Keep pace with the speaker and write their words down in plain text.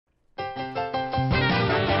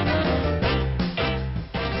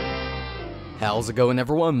How's it going,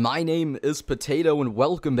 everyone? My name is Potato and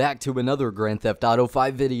welcome back to another Grand Theft Auto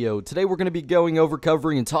 5 video. Today we're going to be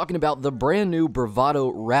covering and talking about the brand new Bravado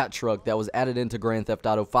rat truck that was added into Grand Theft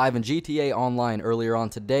Auto 5 and GTA Online earlier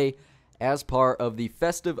on today as part of the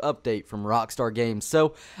Festive update from Rockstar Games.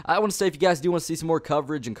 So I want to say, if you guys do want to see some more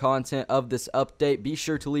coverage and content of this update, be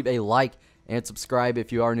sure to leave a like and subscribe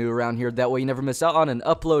if you are new around here. That way you never miss out on an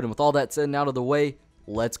upload. And with all that said and out of the way,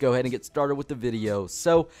 let's go ahead and get started with the video.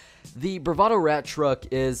 So the Bravado rat truck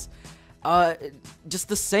is just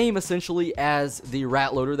the same essentially as the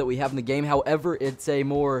rat loader that we have in the game. However, it's a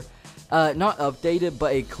more not updated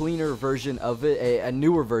but a cleaner version of it, a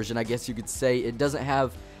newer version, I guess you could say. It doesn't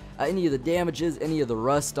have any of the damages, any of the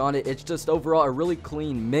rust on it. It's just overall a really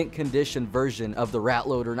clean, mint condition version of the rat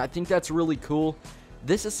loader, and I think that's really cool.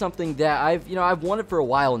 This is something that I've wanted for a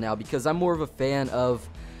while now, because I'm more of a fan of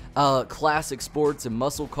classic sports and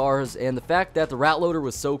muscle cars, and the fact that the rat loader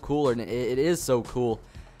was so cool, and it is so cool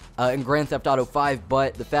in Grand Theft Auto 5,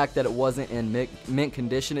 but the fact that it wasn't in mint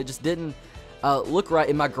condition, it just didn't look right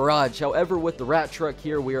in my garage. However, with the rat truck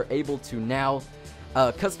here, we are able to now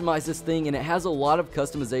customize this thing, and it has a lot of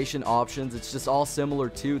customization options. It's just all similar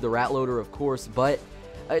to the rat loader, of course, but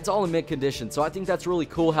it's all in mint condition, so I think that's really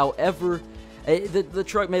cool. However, the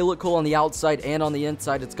truck may look cool on the outside, and on the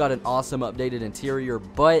inside it's got an awesome updated interior,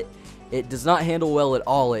 but it does not handle well at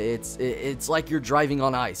all. It's like you're driving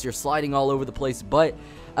on ice. You're sliding all over the place, but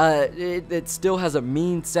it still has a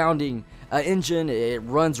mean sounding engine. It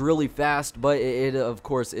runs really fast, but it of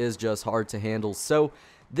course is just hard to handle. So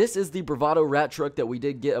this is the Bravado rat truck that we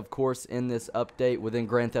did get, of course, in this update within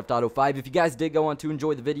Grand Theft Auto 5. If you guys did go on to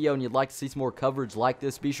enjoy the video and you'd like to see some more coverage like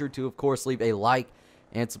this, be sure to, of course, leave a like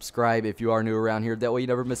and subscribe if you are new around here. That way you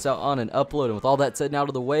never miss out on an upload. And with all that said and out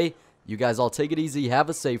of the way, you guys all take it easy, have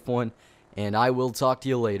a safe one, and I will talk to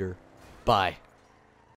you later. Bye.